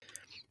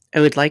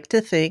I would like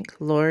to thank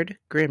Lord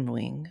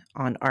Grimwing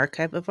on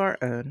Archive of Our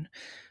Own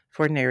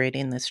for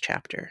narrating this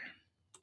chapter.